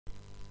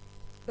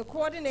the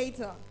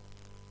coordinator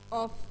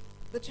of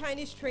the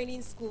Chinese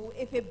training school,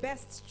 if a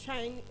best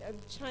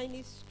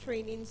Chinese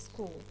training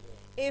school,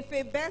 if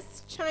a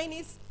best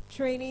Chinese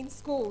training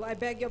school, I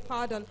beg your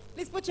pardon,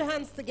 please put your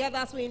hands together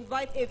as we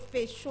invite Ife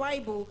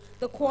Shuaibu,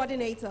 the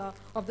coordinator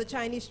of the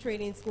Chinese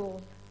training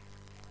school.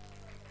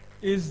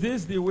 Is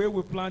this the way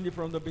we planned it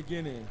from the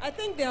beginning? I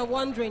think they're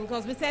wondering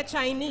because we said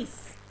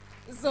Chinese,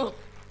 so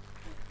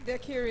they're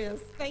curious.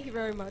 Thank you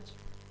very much.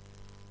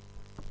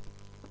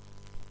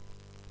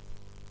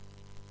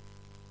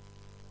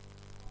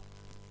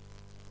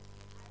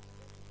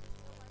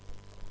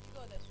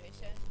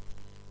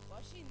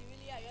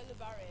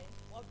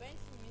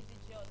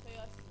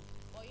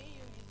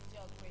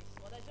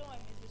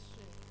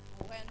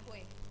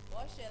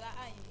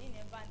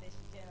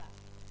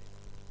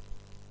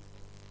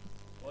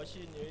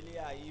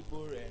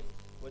 Igbo ren,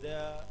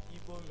 whether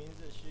Igbo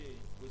means a she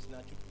was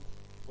natural,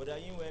 whether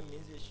you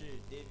means a she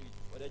David,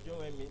 whether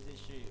John means a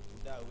she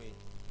that way,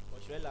 or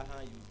Shwella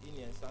Han you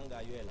Indian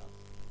Sanga Yuela.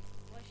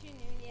 What she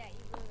knew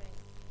Igbo ren,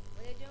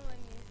 whether John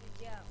means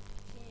the jail,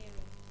 Chinere,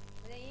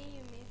 whether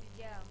you means the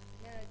jail,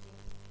 melody,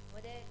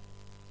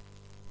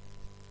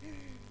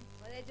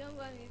 whether John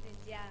means the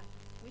jail,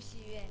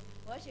 wishy ren,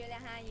 what Shwella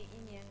Han you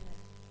Indian.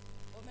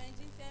 Woman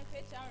Jinsen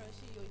Fetch and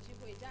Roshi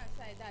Yojibo is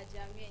outside that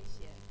Jamian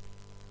share.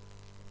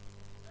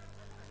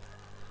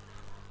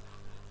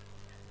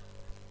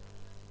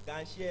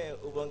 Ganshare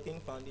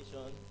Ubong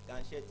Foundation,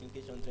 Ganshare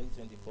Education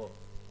 2024.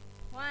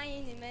 Why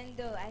in the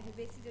Mendo, I have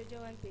basically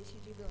Joan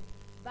Peshigo.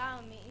 Bow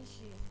me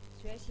issue,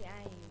 stretchy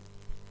eye.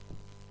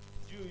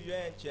 Ju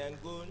Yuan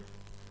Changun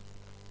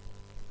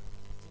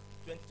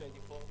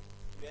 2024.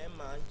 Yuan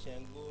Man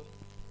Changun,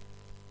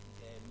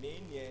 the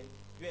Manian,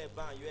 Yue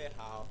Ban Yue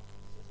How.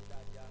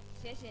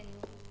 Session.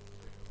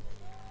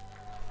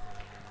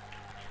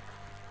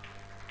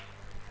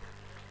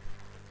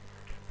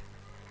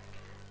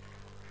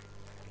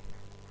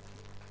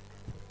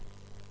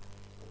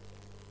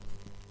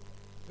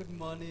 Good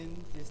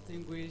morning,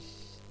 distinguished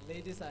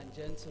ladies and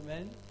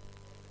gentlemen.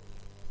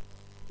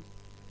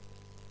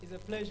 It's a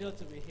pleasure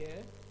to be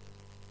here,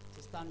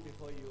 to stand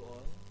before you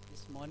all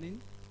this morning.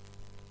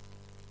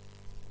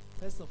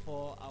 First of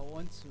all, I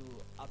want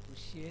to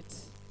appreciate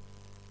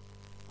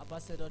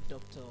Ambassador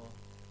Dr.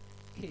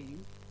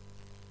 King.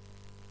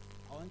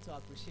 I want to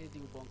appreciate the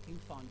Ubong King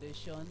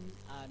Foundation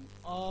and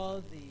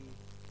all the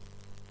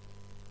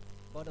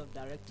board of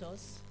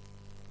directors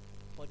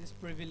for this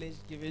privilege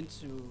given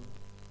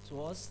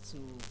to us to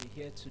be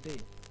here today.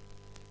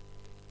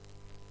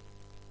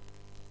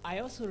 I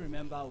also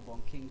remember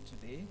Ubong King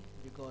today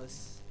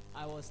because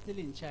I was still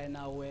in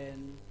China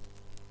when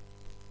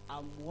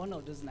I'm one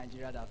of those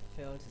Nigerians that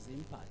felt his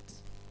impact.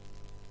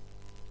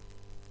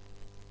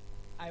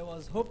 I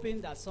was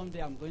hoping that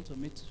someday I'm going to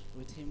meet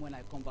with him when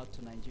I come back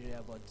to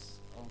Nigeria, but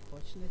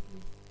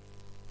unfortunately,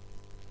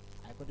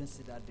 I couldn't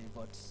see that day.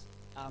 But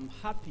I'm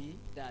happy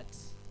that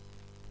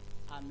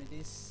I'm in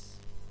this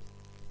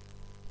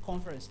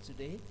conference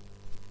today,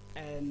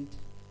 and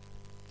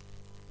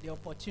the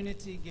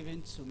opportunity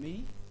given to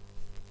me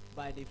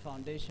by the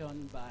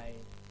foundation, by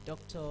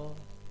Dr.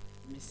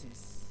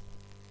 Mrs.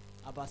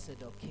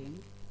 Ambassador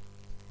King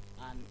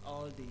and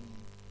all the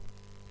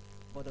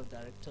board of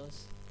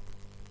directors,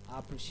 I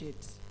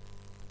appreciate.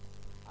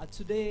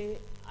 Today,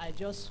 I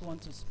just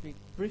want to speak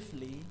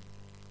briefly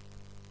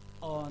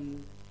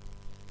on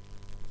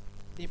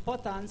the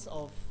importance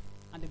of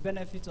and the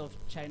benefits of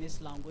Chinese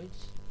language.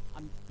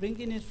 I'm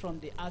bringing it from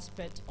the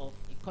aspect of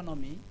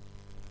economy.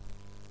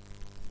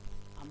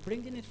 I'm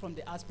bringing it from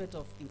the aspect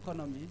of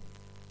economy.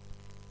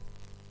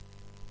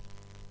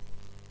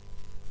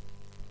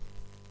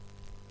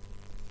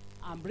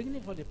 I'm bringing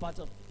it from the part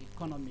of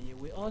economy.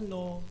 We all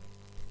know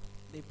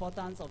the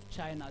importance of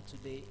China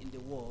today in the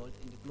world,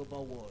 in the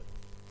global world,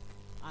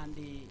 and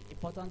the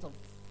importance of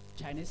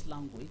Chinese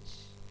language,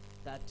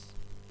 that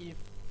if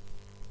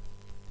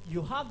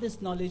you have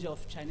this knowledge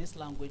of Chinese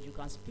language, you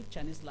can speak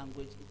Chinese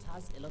language, it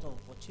has a lot of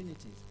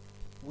opportunities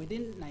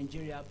within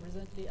Nigeria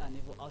presently and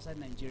even outside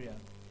Nigeria.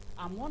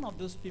 I'm one of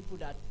those people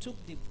that took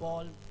the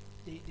ball,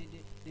 the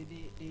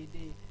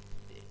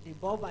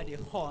ball by the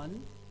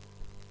horn.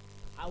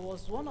 I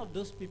was one of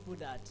those people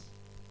that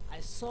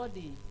I saw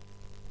the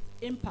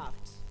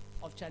impact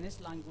of Chinese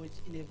language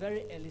in a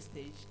very early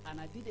stage, and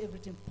I did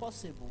everything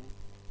possible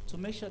to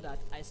make sure that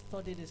I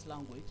studied this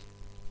language.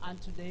 And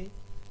today,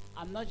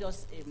 I'm not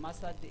just a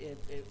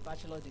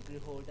bachelor degree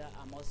holder,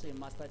 I'm also a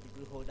master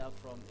degree holder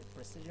from a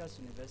prestigious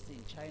university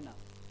in China.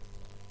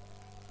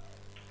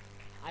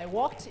 I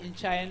worked in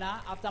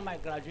China after my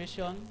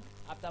graduation,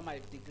 after my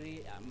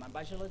degree, my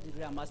bachelor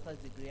degree and master's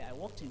degree. I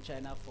worked in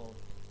China for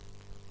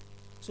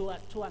two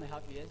and a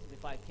half years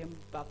before I came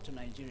back to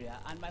Nigeria.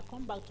 And my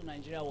come back to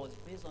Nigeria was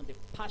based on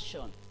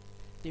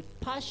the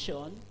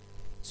passion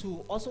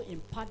to also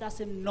impart that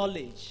same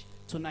knowledge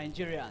to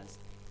Nigerians.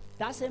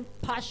 That same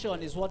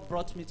passion is what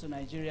brought me to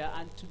Nigeria.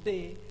 And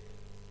today,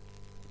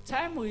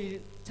 time will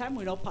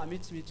not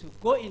permit me to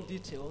go in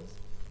details,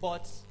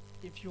 but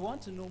if you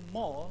want to know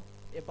more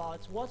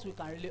about what we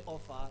can really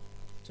offer,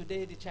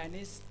 today the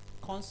Chinese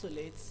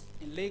consulate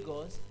in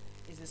Lagos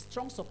is a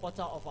strong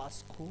supporter of our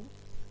school,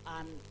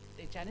 and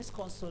the Chinese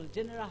consul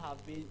general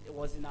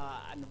was in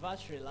our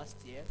anniversary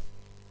last year,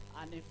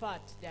 and in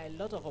fact there are a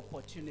lot of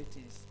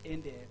opportunities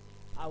in there.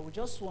 I would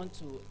just want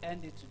to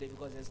end it today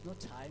because there's no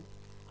time.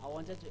 I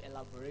wanted to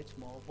elaborate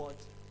more, but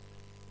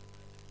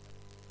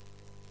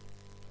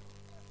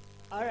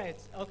all right,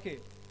 okay.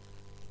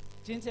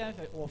 今天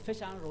我非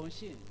常荣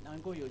幸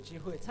能够有机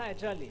会在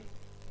这里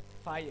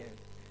发言。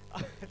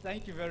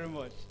Thank you very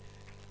much.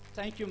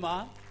 Thank you,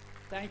 Ma.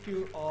 Thank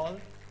you all.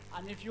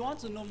 And if you want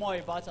to know more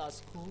about our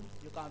school,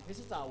 you can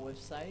visit our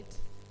website,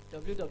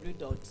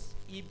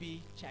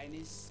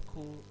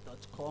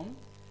 www.ebchineseschool.com.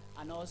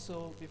 And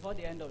also, before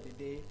the end of the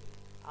day,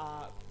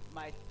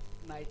 my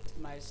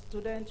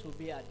students will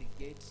be at the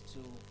gate to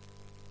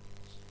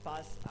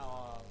pass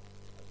our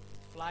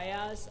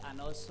flyers and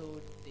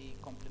also the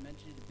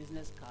complimentary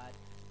business card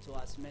to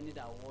as many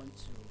that want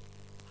to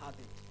have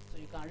it. So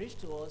you can reach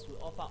to us. We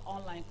offer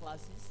online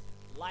classes,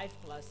 live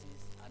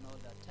classes, and all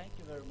that. Thank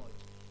you very much.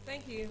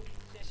 Thank you.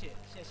 谢谢，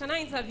谢谢。 Can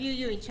I interview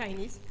you in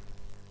Chinese?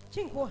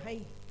 进过海。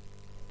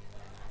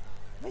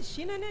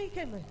行了，那一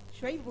个嘛，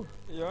水补。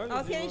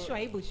我先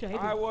水补，水补。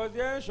I was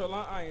there,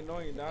 Shola, I know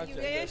in that. You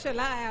were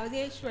Shola, I was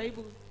there, 水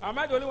补。 Am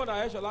I the only one that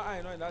heard Shola,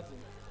 I know in that thing?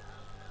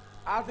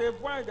 At a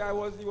point,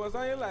 he was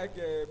sounding like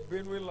a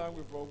Benue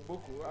language from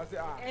Boko. I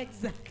said,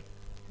 Exactly.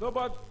 No,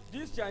 but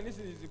this Chinese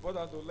thing is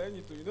important to learn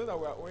it. You know that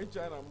we are owing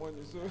China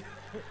money, so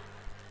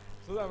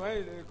so that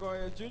when they call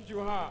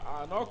Chinchu Ha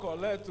and not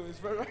collect, so it's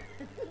very.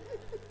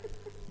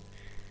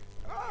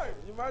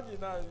 Imagine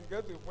now you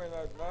get to a point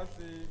that now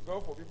say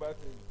God forbid bad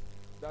thing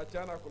that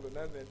China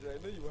colonized Nigeria.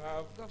 You know you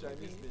have God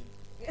Chinese forbid.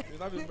 name. You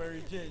have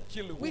Mary Jane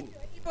Chilu. With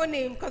Igbo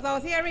name, because I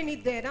was hearing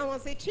it there. I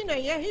was saying, China,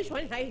 yeah, he's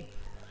one high.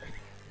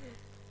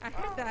 I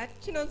heard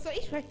that. China, so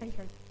he's one high.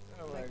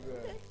 Oh my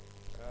God.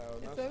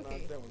 It's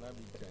okay. Will not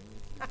be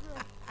Chinese.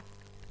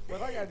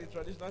 But I got the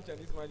traditional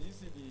Chinese man. You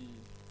see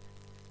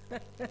the.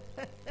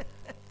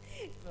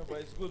 No, but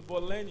it's good.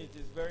 But learn it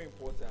is very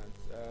important.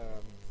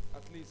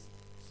 At least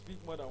speak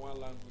more than one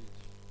language,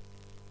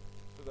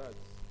 so that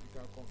you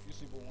can confuse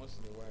people once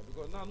in a while.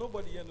 Because now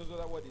nobody here knows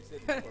whether what they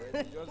said is correct.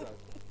 It's just that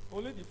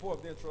only the four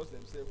of them trust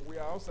themselves. We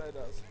are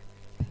outsiders.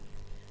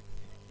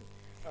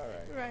 All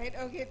right. Right,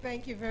 okay,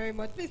 thank you very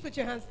much. Please put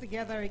your hands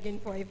together again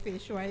for Efe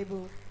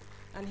Shuaibu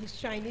and his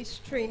Chinese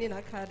Training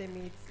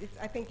Academy.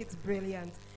 I think it's brilliant.